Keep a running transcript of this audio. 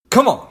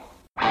Come on.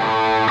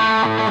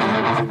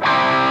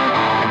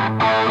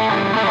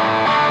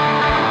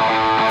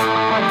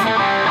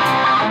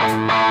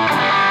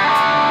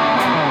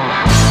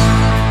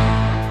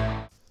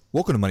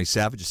 Welcome to Money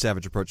Savage, a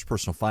savage approach to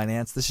personal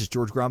finance. This is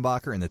George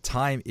Grombacher, and the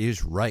time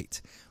is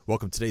right.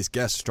 Welcome to today's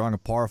guest, strong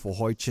and powerful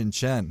Hoi Chin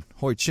Chen.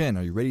 Hoi Chin,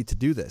 are you ready to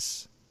do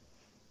this?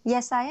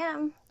 Yes, I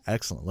am.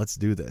 Excellent. Let's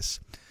do this.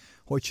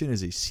 Hoi Chin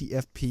is a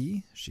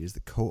CFP. She is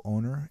the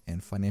co-owner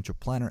and financial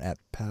planner at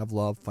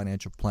Pavlov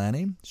Financial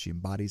Planning. She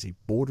embodies a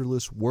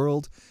borderless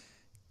world,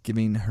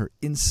 giving her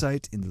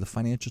insight into the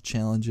financial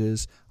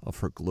challenges of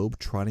her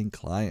globe-trotting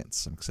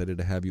clients. I'm excited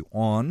to have you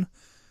on.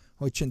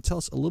 Hoi Chin, tell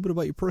us a little bit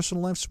about your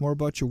personal life, some more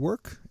about your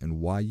work,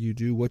 and why you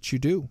do what you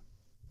do.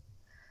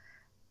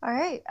 All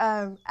right.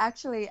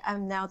 Actually,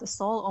 I'm now the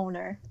sole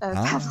owner of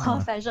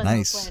Pavlov Financial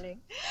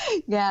Planning.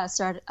 Yeah,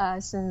 started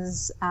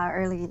since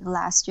early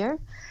last year.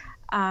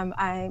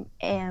 I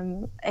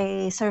am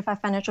a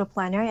certified financial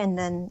planner and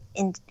then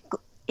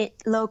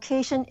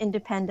location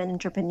independent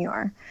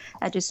entrepreneur.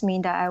 That just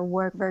means that I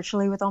work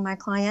virtually with all my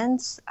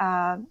clients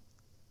at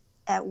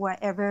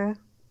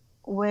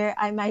where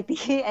I might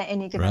be at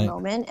any given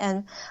moment.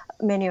 And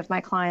many of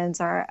my clients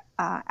are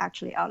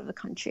actually out of the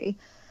country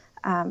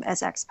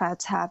as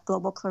expats have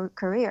global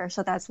career.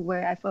 So that's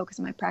where I focus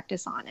my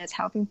practice on, is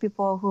helping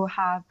people who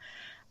have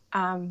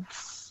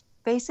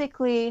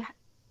basically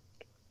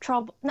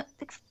trying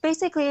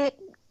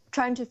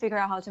to figure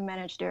out how to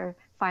manage their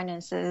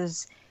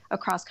finances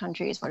across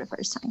countries for the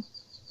first time.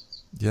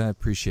 Yeah, I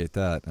appreciate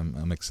that.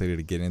 I'm excited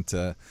to get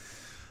into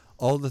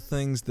all the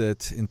things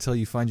that, until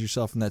you find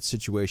yourself in that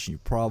situation, you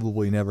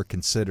probably never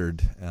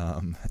considered,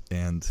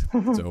 and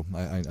so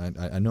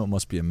I know it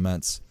must be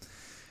immense.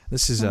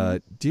 This is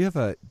do you have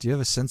a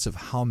sense of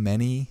how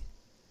many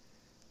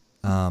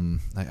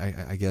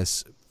I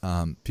guess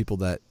people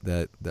that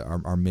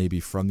are maybe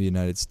from the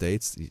United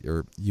States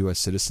or U.S.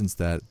 citizens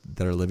that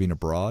are living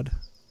abroad?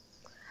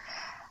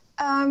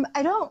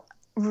 I don't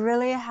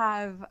really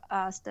have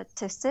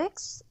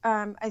statistics.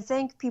 I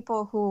think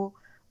people who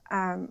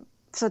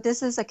so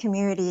this is a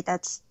community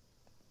that's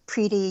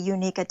pretty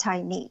unique and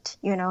tight-knit,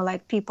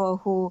 like people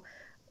who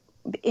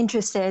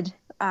interested,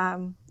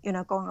 going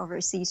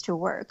overseas to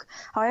work.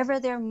 However,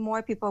 there are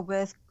more people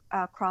with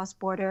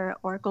cross-border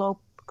or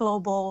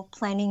global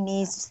planning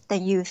needs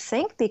than you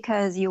think,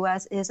 because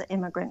U.S. is an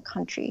immigrant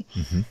country.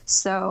 Mm-hmm.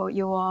 So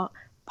you will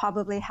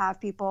probably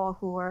have people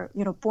who are,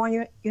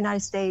 born United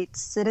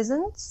States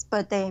citizens,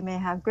 but they may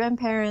have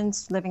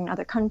grandparents living in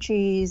other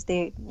countries.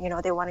 They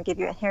want to give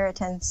you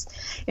inheritance,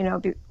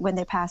 when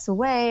they pass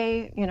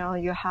away.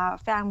 You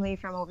have family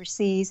from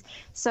overseas.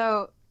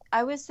 So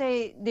I would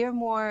say there are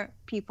more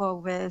people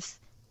with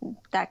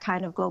that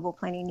kind of global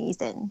planning needs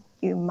than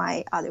you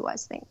might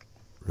otherwise think.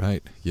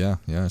 Right. Yeah.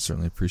 I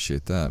certainly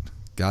appreciate that.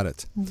 Got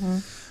it. Mm-hmm.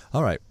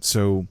 All right.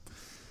 So,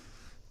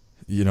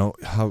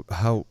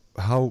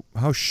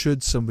 how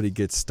should somebody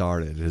get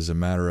started? As a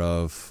matter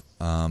of,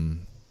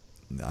 I'm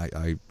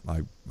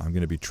going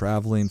to be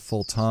traveling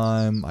full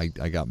time. I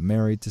got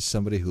married to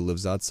somebody who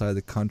lives outside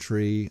the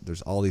country.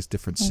 There's all these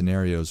different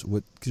scenarios.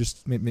 What,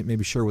 just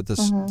maybe share with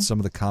us some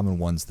of the common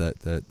ones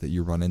that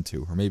you run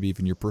into, or maybe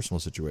even your personal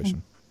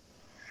situation.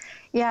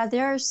 Yeah,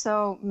 there are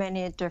so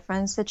many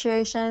different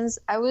situations.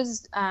 I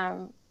was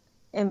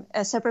in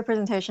a separate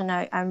presentation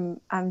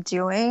I'm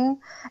doing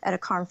at a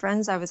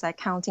conference. I was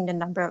counting the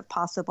number of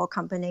possible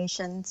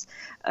combinations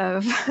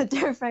of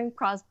different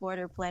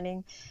cross-border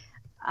planning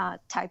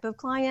type of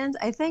clients.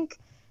 I think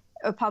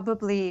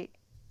probably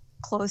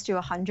close to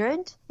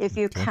 100 if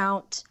you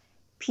count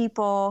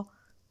people.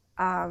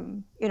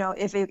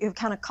 If you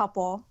count a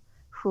couple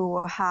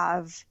who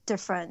have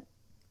different,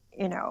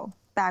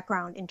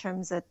 background in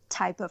terms of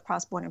type of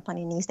cross-border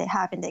planning needs they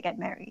have, and they get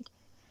married.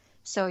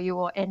 So you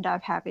will end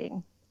up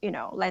having,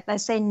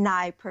 let's say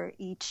 9 per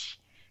each,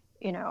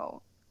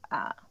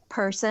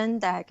 person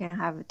that can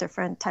have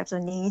different types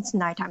of needs.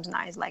 9 times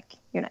 9 is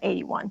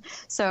 81.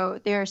 So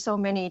there are so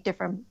many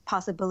different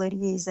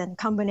possibilities and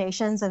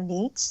combinations of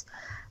needs.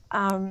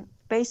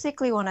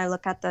 Basically, when I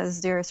look at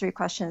this, there are 3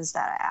 questions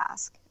that I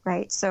ask,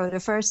 right? So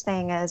the first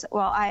thing is,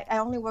 I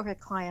only work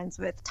with clients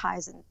with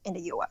ties in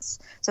the U.S.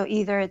 So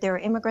either they're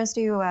immigrants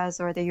to the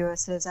U.S. or they're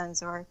U.S.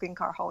 citizens or green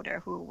card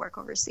holder who work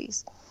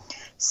overseas.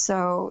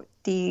 So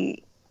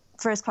the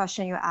first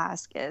question you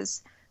ask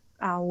is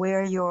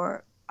where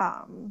your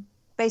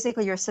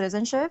basically your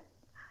citizenship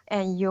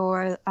and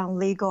your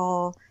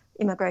legal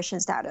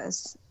immigration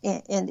status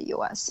in the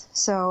U.S.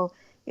 So,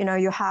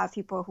 you have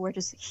people who are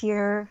just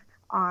here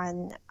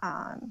on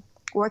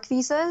work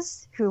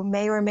visas who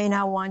may or may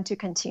not want to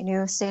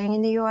continue staying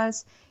in the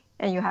U.S.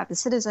 And you have the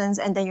citizens,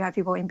 and then you have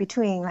people in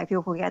between, like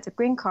people who get the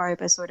green card,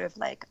 but sort of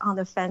on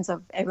the fence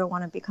of ever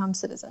want to become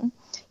citizen,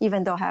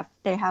 even though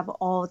they have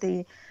all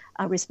the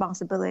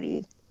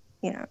responsibility,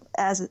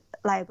 as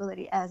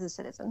liability as a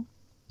citizen.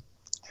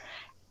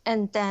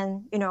 And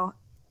then,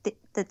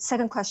 the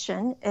second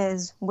question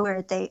is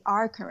where they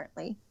are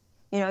currently,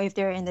 if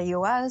they're in the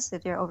U.S.,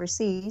 if they're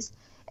overseas,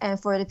 And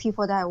for the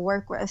people that I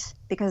work with,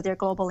 because they're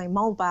globally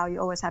mobile, you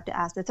always have to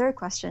ask the third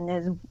question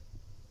is,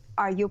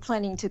 are you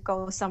planning to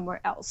go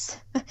somewhere else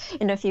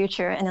in the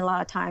future? And a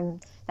lot of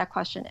times that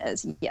question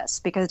is yes,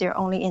 because they're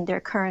only in their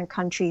current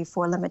country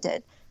for a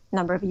limited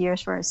number of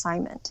years for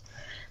assignment.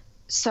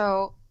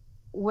 So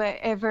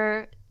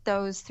wherever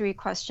those three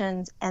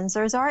questions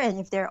answers are, and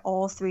if they're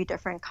all three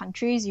different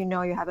countries, you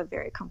know you have a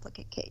very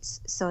complicated case.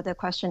 So the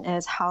question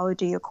is, how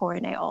do you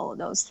coordinate all of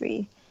those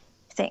three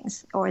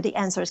things, or the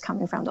answers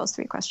coming from those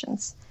three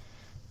questions?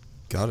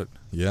 Got it.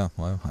 Yeah,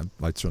 well,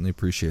 I'd certainly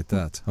appreciate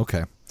that.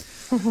 Okay.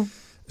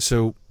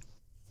 So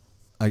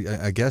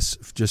I guess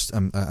just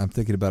I'm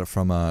thinking about it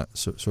from a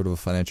sort of a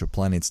financial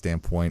planning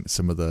standpoint.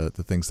 Some of the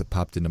things that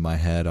popped into my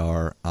head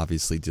are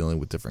obviously dealing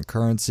with different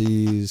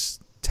currencies,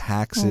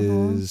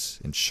 taxes,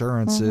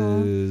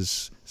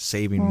 insurances,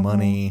 saving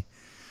money.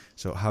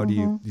 So how do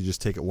you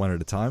just take it one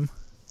at a time?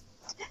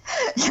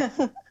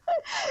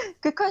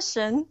 Good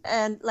question.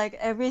 And like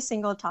every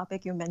single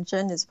topic you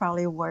mentioned is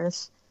probably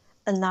worth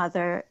an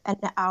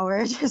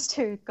hour just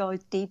to go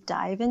deep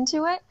dive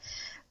into it.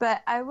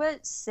 But I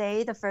would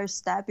say the first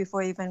step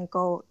before you even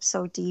go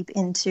so deep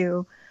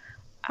into,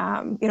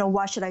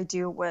 what should I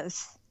do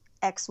with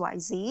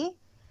XYZ?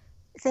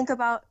 Think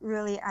about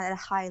really at a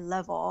high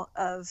level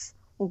of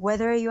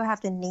whether you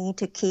have the need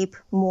to keep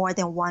more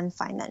than one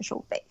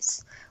financial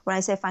base. When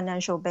I say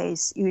financial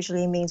base,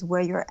 usually means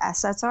where your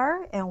assets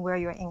are and where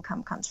your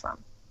income comes from.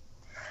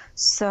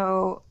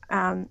 So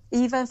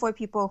even for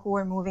people who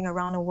are moving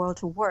around the world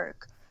to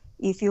work,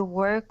 if you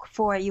work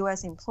for a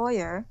U.S.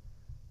 employer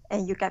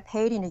and you get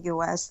paid in the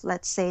U.S.,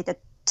 let's say the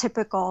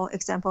typical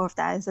example of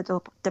that is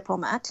a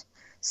diplomat.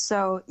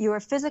 So you are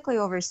physically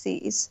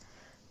overseas,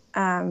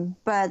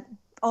 but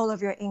all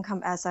of your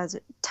income assets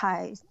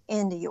tied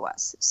in the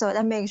U.S. So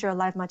that makes your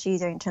life much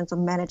easier in terms of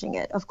managing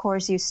it. Of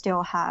course, you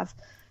still have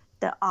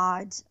the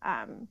odd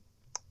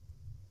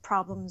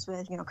problems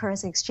with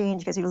currency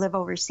exchange because you live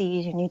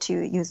overseas, you need to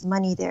use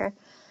money there.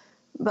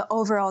 But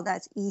overall,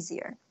 that's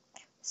easier.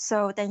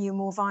 So then you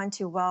move on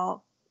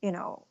to,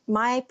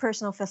 my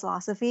personal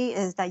philosophy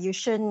is that you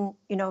shouldn't,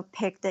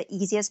 pick the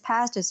easiest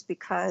path just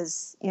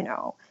because,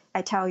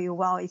 I tell you,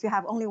 if you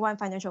have only one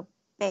financial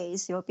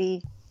base, you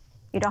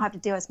don't have to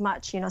do as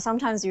much.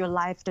 Sometimes your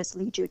life just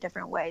leads you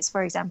different ways.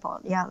 For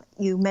example,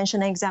 you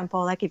mentioned an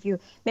example, like if you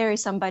marry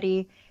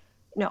somebody,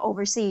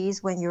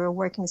 overseas when you're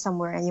working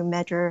somewhere and you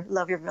measure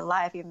love of your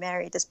life, you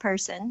marry this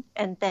person,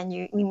 and then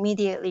you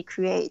immediately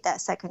create that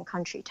second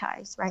country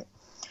ties, right?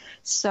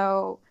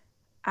 So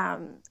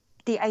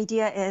the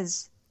idea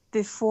is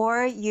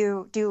before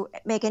you do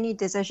make any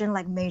decision,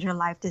 like major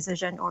life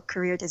decision or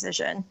career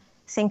decision,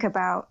 think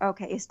about,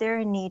 okay, is there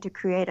a need to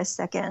create a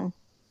second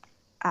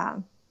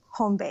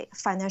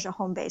financial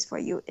home base for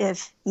you?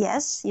 If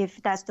yes,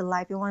 if that's the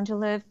life you want to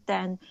live,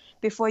 then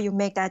before you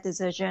make that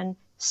decision,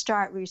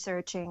 start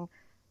researching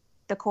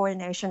the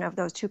coordination of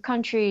those two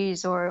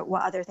countries, or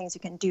what other things you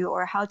can do,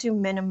 or how to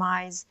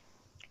minimize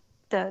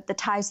the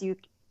ties you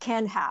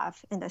can have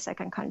in the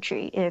second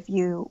country if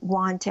you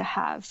want to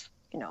have,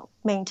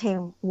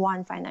 maintain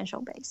one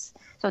financial base.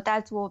 So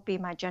that will be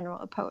my general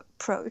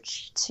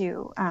approach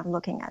to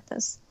looking at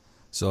this.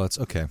 So that's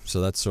okay.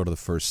 So that's sort of the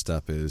first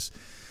step is,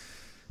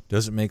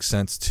 does it make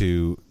sense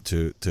to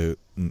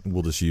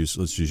let's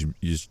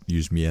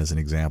use me as an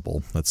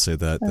example. Let's say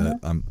that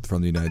I'm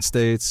from the United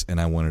States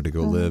and I wanted to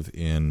go live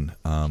in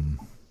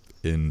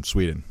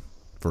Sweden,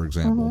 for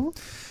example.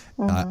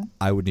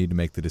 I would need to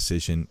make the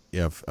decision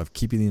of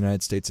keeping the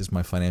United States as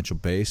my financial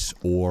base,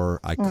 or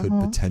I could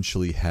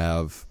potentially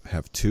have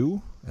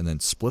two and then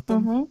split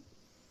them.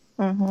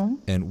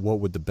 And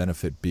what would the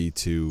benefit be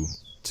to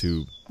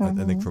I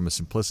think from a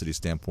simplicity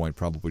standpoint,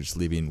 probably just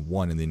leaving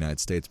one in the United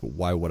States, but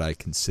why would I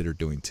consider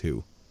doing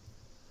two?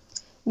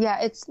 Yeah,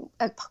 it's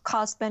a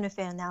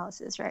cost-benefit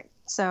analysis, right?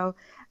 So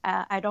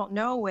I don't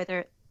know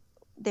whether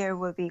there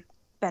will be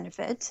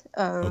benefit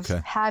of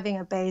having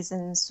a base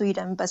in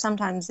Sweden, but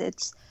sometimes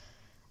it's,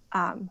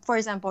 for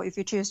example, if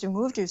you choose to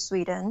move to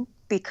Sweden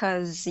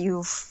because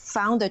you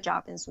found a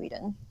job in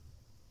Sweden,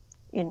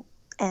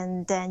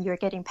 and then you're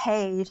getting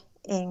paid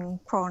in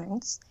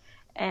kronors,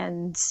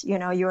 and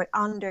you're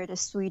under the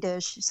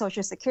Swedish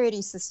social security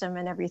system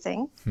and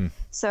everything.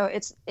 So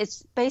it's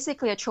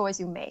basically a choice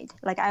you made.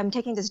 Like, I'm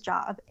taking this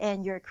job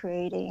and you're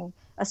creating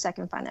a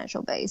second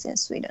financial base in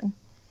Sweden.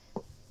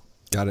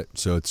 Got it.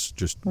 So it's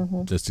just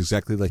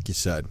exactly like you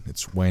said.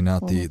 It's weighing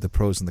out the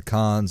pros and the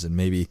cons, and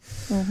maybe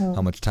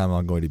how much time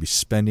I'm going to be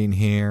spending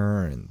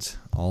here and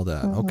all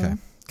that. Okay,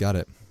 got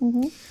it.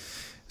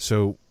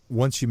 So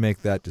once you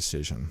make that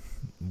decision,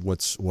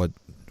 what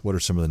are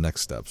some of the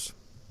next steps?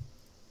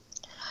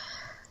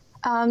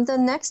 The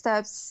next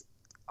steps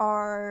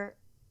are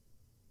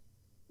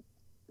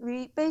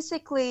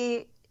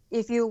basically,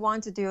 if you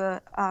want to do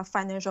a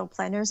financial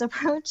planner's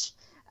approach,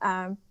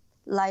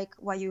 like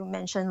what you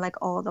mentioned, like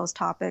all those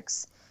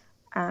topics.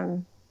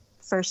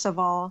 First of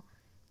all,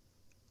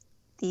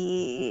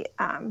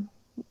 some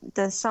of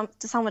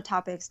the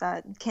topics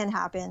that can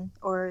happen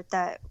or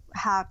that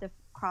have the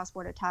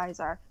cross-border ties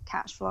are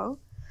cash flow.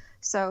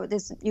 So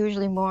this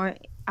usually more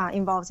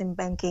involves in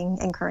banking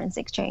and currency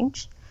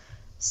exchange.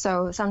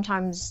 So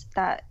sometimes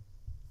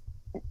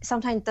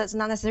does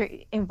not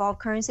necessarily involve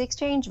currency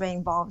exchange, but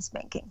involves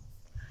banking.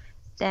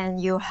 Then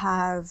you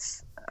have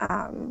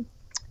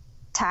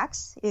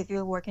tax. If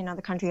you work in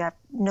another country, you have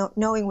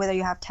knowing whether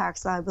you have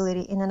tax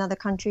liability in another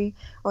country,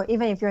 or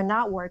even if you're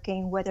not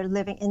working, whether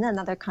living in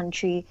another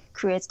country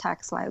creates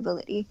tax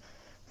liability.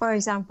 For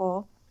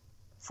example,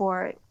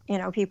 for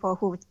people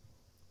who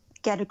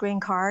get a green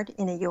card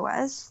in the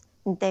U.S.,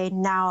 they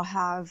now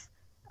have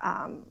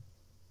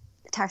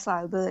tax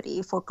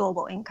liability for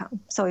global income.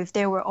 So if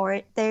they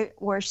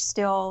were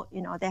still,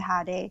 they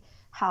had a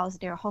house,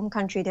 their home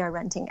country, they're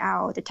renting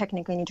out, they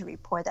technically need to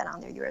report that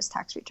on their U.S.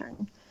 tax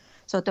return.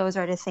 So those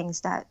are the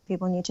things that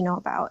people need to know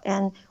about.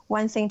 And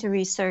one thing to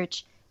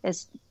research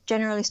is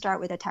generally start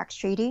with a tax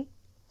treaty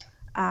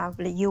with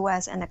the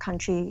U.S. and the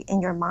country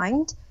in your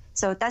mind.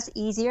 So that's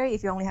easier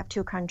if you only have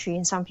two countries.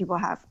 And some people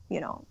have,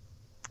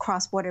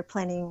 cross-border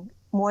planning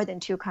more than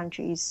two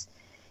countries.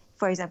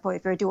 For example,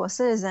 if you're a dual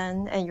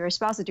citizen and your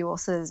spouse is a dual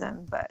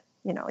citizen, but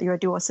you're a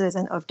dual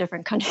citizen of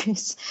different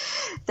countries,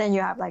 then you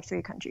have like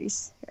three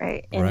countries,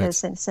 right? In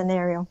this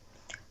scenario.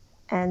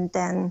 And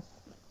then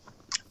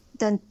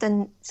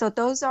so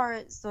those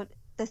are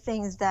the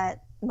things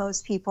that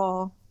most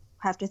people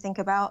have to think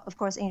about. Of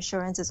course,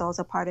 insurance is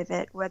also part of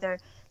it, whether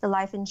the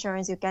life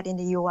insurance you get in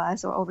the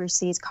US or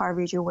overseas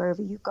coverage or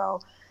wherever you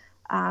go,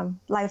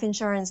 life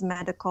insurance,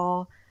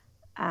 medical,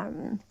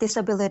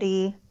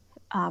 disability,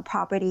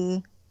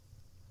 property,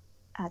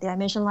 did I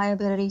mention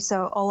liability?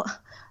 So all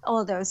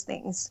of those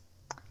things.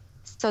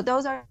 So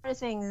those are the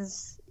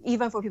things,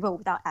 even for people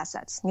without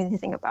assets, you need to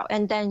think about.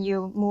 And then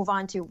you move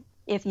on to,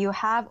 if you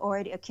have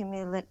already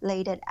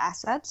accumulated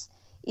assets,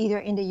 either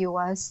in the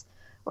U.S.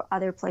 or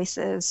other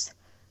places,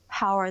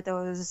 how are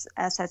those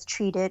assets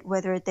treated,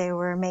 whether they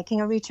were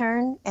making a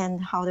return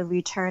and how the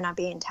return are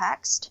being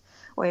taxed,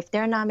 or if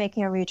they're not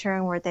making a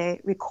return, were they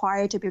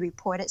required to be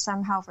reported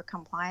somehow for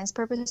compliance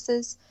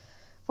purposes?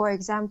 For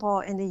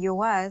example, in the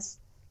U.S.,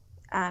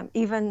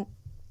 even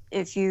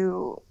if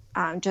you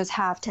just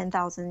have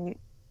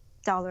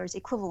 $10,000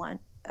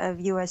 equivalent of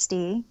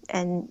USD,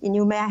 and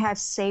you may have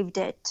saved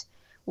it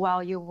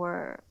while you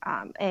were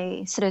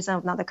a citizen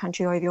of another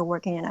country, or if you're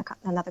working in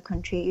another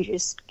country, you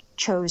just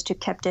chose to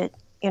keep it,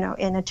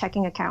 in a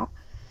checking account.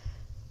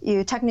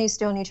 You technically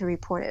still need to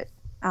report it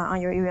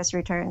on your U.S.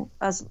 return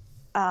as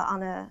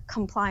on a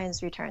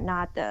compliance return,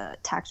 not the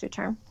tax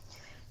return.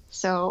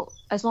 So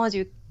as long as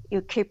you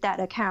keep that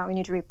account, you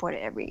need to report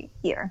it every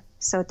year.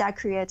 So that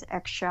creates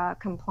extra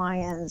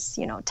compliance,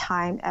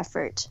 time,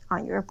 effort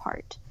on your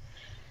part.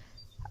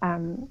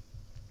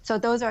 So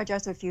those are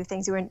just a few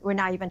things. We're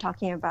not even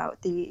talking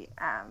about the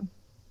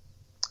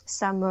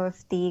some of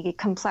the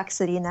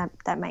complexity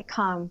that might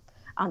come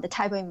on the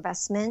type of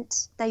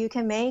investment that you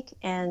can make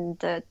and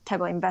the type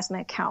of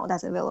investment account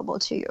that's available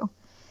to you.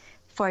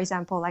 For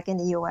example, like in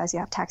the U.S., you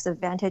have tax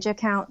advantage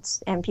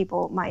accounts, and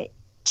people might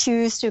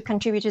choose to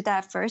contribute to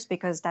that first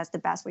because that's the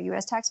best for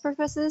U.S. tax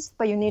purposes,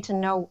 but you need to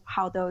know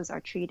how those are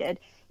treated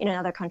in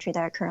another country that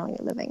you're currently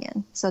living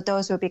in. So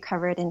those will be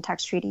covered in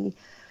tax treaty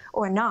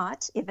or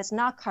not. If it's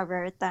not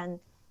covered, then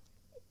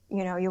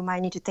you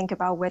might need to think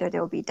about whether there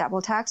will be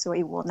double tax or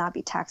it will not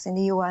be taxed in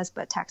the U.S.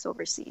 but taxed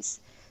overseas.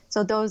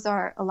 So those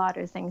are a lot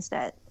of things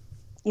that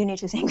you need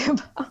to think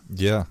about.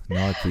 Yeah, no,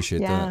 I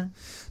appreciate that.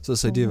 So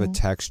this idea of a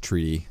tax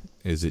treaty,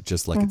 is it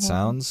just like it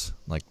sounds?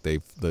 Like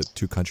the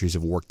two countries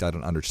have worked out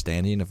an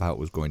understanding of how it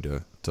was going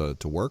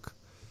to work?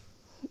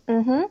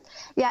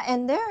 Yeah,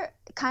 and they're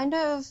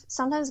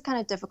sometimes kind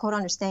of difficult to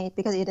understand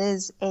because it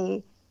is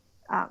a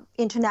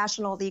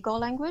international legal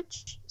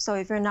language. So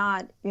if you're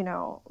not,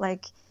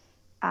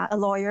 a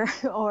lawyer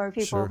or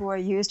people who are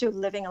used to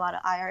living a lot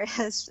of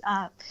IRS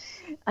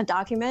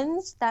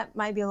documents, that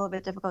might be a little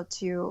bit difficult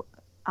to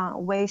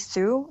wade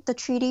through the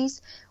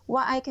treaties.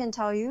 What I can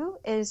tell you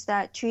is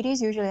that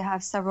treaties usually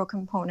have several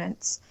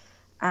components.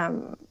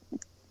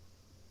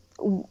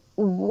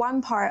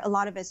 One part, a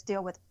lot of it's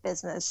deal with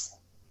business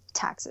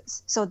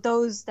taxes. So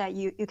those that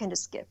you can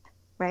just skip,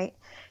 right?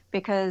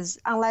 Because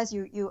unless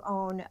you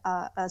own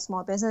a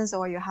small business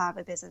or you have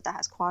a business that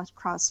has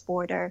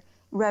cross-border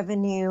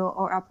revenue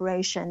or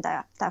operation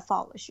that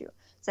follows you.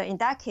 So in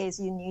that case,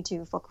 you need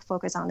to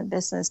focus on the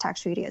business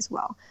tax treaty as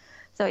well.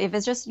 So if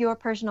it's just your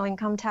personal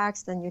income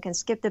tax, then you can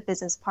skip the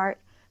business part.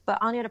 But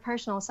on the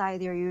personal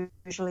side, there are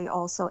usually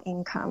also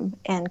income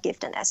and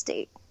gift and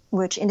estate,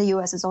 which in the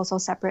U.S. is also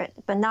separate.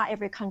 But not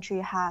every country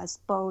has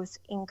both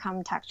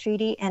income tax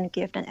treaty and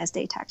gift and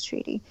estate tax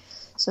treaty.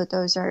 So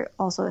those are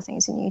also the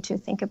things you need to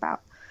think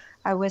about.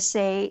 I would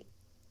say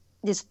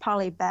it's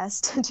probably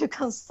best to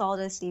consult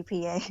a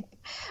CPA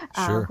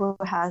who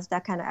has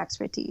that kind of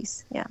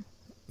expertise. Yeah.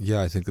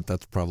 Yeah, I think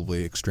that's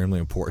probably extremely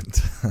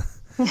important.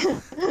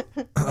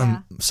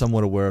 I'm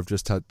somewhat aware of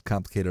just how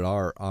complicated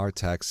our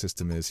tax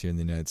system is here in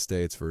the United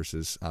States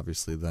versus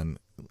obviously then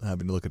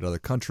having to look at other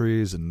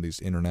countries and these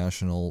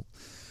international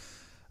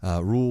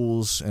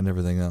rules and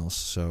everything else.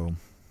 So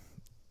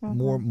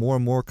more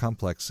and more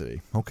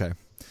complexity. Okay.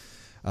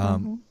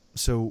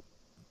 So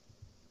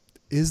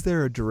is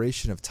there a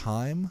duration of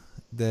time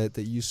that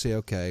you say,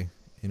 okay,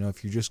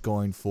 if you're just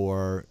going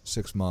for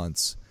 6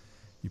 months,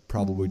 you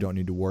probably don't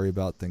need to worry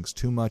about things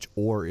too much?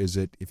 Or is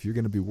it, if you're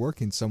going to be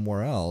working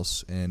somewhere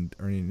else and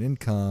earning an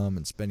income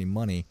and spending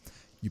money,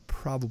 you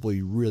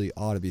probably really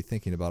ought to be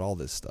thinking about all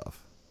this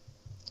stuff?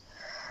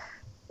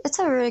 It's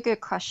a really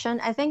good question.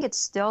 I think it's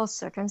still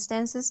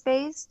circumstances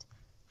based.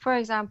 For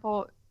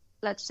example,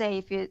 let's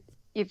say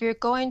if you're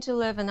going to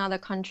live in another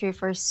country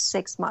for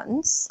 6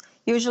 months,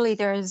 usually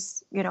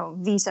there's,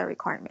 visa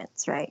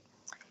requirements, right?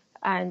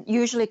 And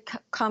usually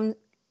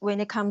when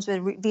it comes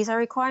with visa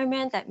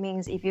requirement, that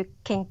means if you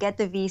can get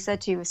the visa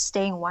to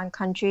stay in one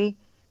country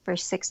for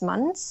 6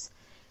 months,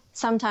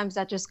 sometimes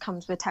that just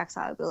comes with tax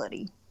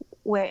liability,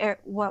 where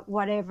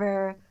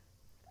whatever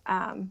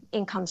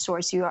income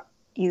source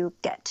you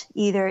get,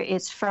 either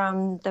it's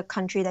from the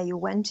country that you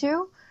went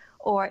to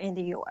or in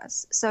the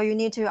US. So you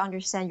need to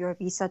understand your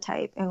visa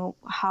type and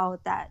how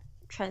that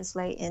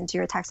translate into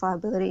your tax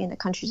liability in the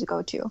countries you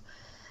go to.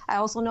 I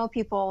also know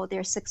people,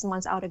 they're 6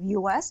 months out of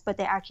US, but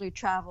they actually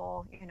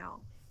travel,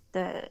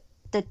 the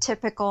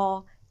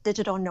typical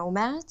digital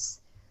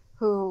nomads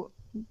who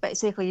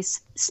basically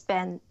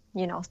spend,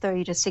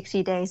 30 to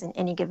 60 days in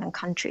any given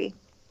country.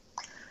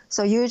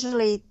 So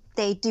usually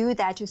they do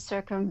that to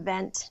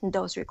circumvent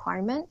those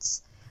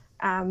requirements.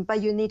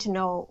 But you need to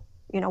know,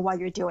 what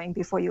you're doing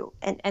before you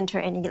enter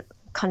any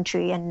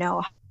country and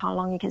know how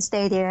long you can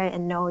stay there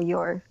and know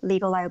your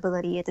legal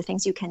liability, the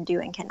things you can do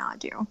and cannot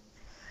do.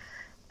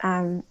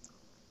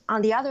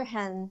 On the other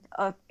hand,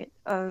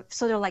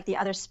 sort of like the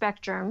other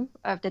spectrum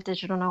of the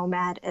digital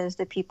nomad is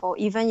the people,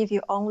 even if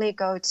you only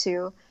go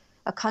to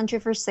a country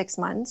for 6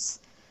 months,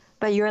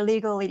 but you're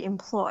legally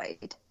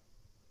employed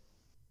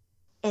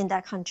in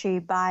that country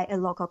by a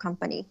local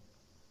company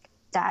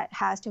that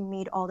has to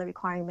meet all the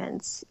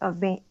requirements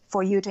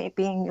for you to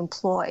being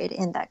employed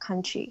in that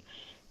country,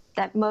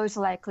 that most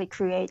likely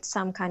creates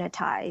some kind of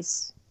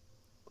ties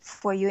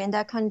for you in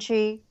that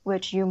country,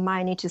 which you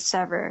might need to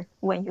sever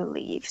when you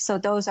leave. So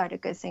those are the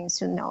good things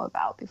to know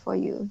about before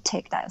you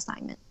take that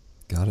assignment.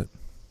 Got it.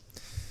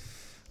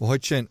 Well, Hoi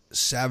Chen,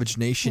 Savage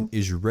Nation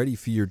is ready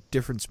for your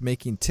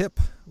difference-making tip.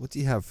 What do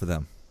you have for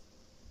them?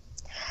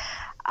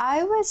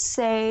 I would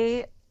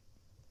say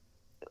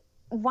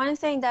one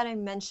thing that I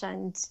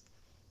mentioned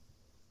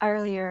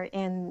earlier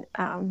in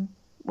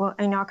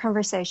our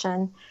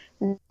conversation,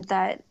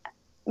 that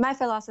my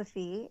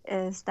philosophy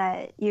is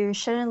that you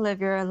shouldn't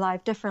live your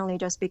life differently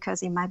just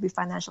because it might be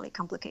financially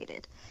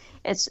complicated.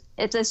 It's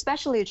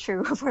especially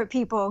true for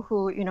people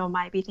who,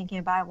 might be thinking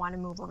about, I want to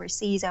move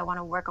overseas, I want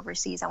to work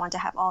overseas, I want to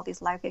have all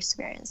this life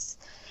experience.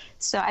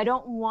 So I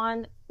don't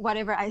want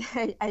whatever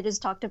I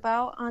just talked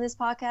about on this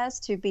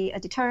podcast to be a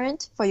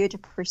deterrent for you to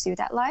pursue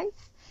that life.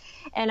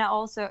 And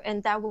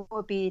that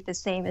will be the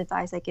same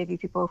advice I give you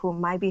people who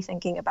might be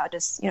thinking about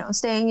just,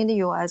 staying in the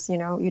US,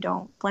 you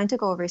don't plan to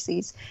go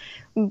overseas,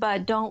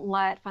 but don't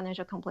let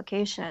financial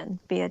complication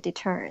be a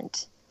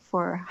deterrent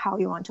for how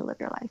you want to live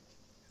your life.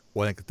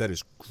 Well, I think that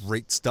is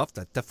great stuff.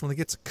 That definitely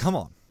gets come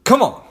on.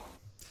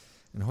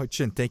 And Hoi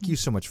Chen, thank you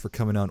so much for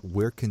coming on.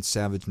 Where can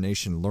Savage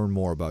Nation learn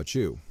more about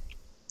you?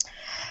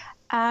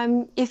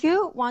 If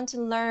you want to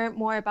learn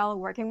more about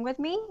working with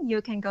me, you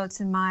can go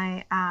to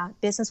my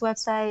business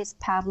website, it's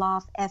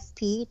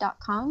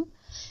pavlovfp.com.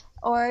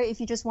 Or if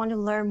you just want to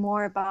learn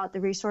more about the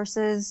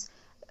resources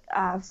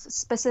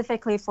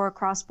specifically for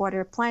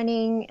cross-border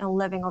planning and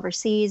living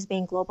overseas,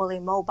 being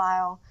globally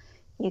mobile,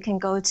 you can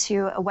go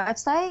to a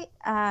website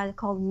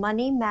called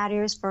Money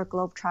Matters for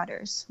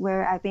Globetrotters,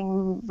 where I've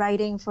been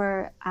writing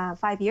for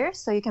 5 years.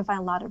 So you can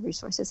find a lot of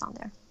resources on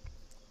there.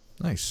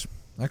 Nice.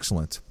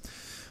 Excellent.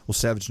 Well,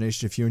 Savage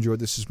Nation, if you enjoyed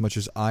this as much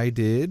as I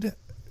did,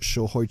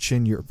 show Hoi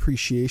Chen your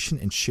appreciation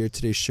and share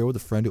today's show with a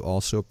friend who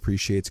also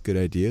appreciates good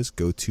ideas.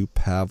 Go to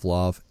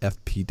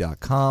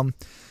pavlovfp.com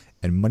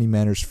and Money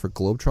Matters for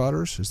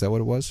Globetrotters. Is that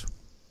what it was?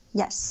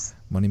 Yes.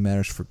 Money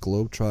Matters for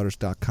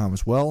Globetrotters.com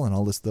as well, and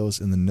I'll list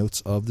those in the notes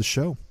of the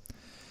show.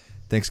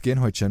 Thanks again,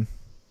 Hoi Chen.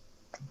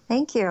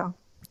 Thank you.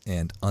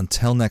 And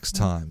until next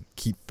time,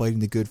 keep fighting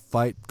the good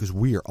fight because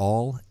we are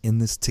all in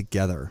this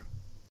together.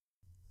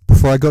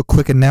 Before I go,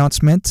 quick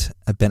announcement.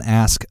 I've been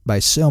asked by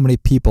so many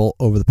people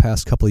over the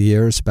past couple of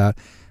years about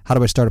how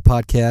do I start a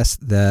podcast,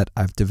 that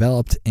I've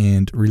developed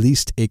and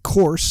released a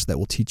course that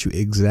will teach you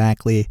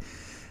exactly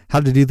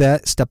how to do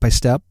that step by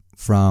step,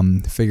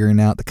 from figuring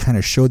out the kind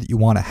of show that you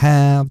want to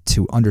have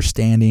to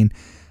understanding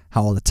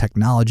how all the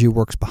technology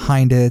works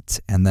behind it,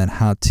 and then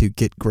how to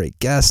get great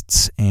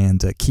guests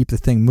and keep the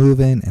thing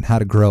moving and how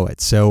to grow it.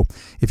 So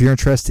if you're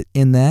interested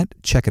in that,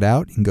 check it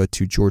out. You can go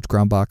to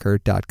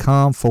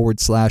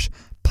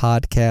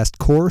georgegrumbacher.com/podcast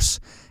course,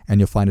 and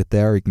you'll find it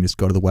there. You can just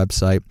go to the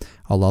website.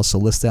 I'll also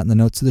list that in the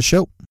notes of the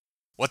show.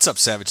 What's up,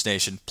 Savage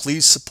Nation?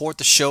 Please support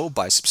the show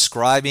by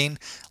subscribing,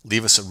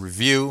 leave us a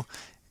review,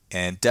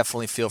 and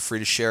definitely feel free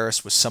to share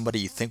us with somebody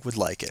you think would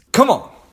like it. Come on!